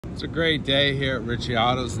It's a great day here at Ritchie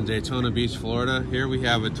Autos in Daytona Beach, Florida. Here we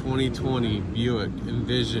have a 2020 Buick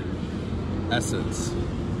Envision Essence.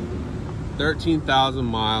 13,000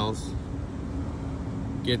 miles.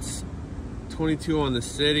 Gets 22 on the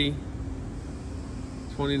city,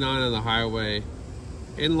 29 on the highway.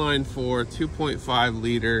 Inline 4, 2.5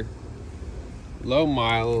 liter, low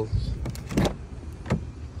miles,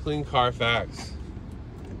 clean Carfax,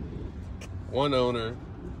 one owner,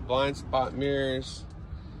 blind spot mirrors,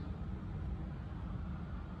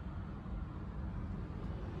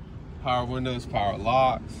 power windows, power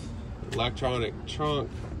locks, electronic trunk,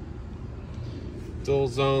 dual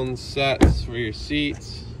zone sets for your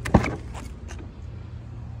seats.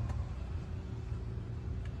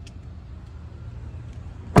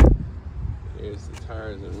 Here's the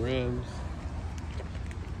tires and rims.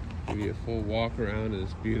 Give you a full walk around in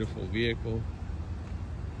this beautiful vehicle.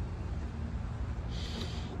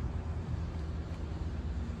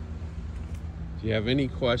 If you have any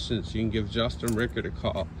questions, you can give Justin Rickard a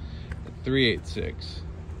call at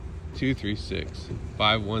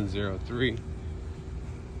 386-236-5103.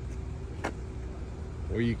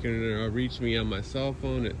 Or you can reach me on my cell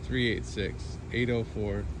phone at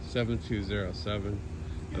 386-804-7207.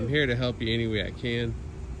 I'm here to help you any way I can.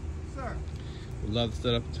 Sir. We'd love to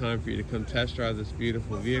set up a time for you to come test drive this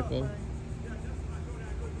beautiful vehicle.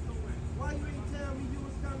 Why you ain't tell me you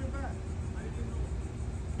was coming back?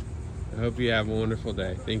 I hope you have a wonderful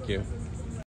day. Thank you.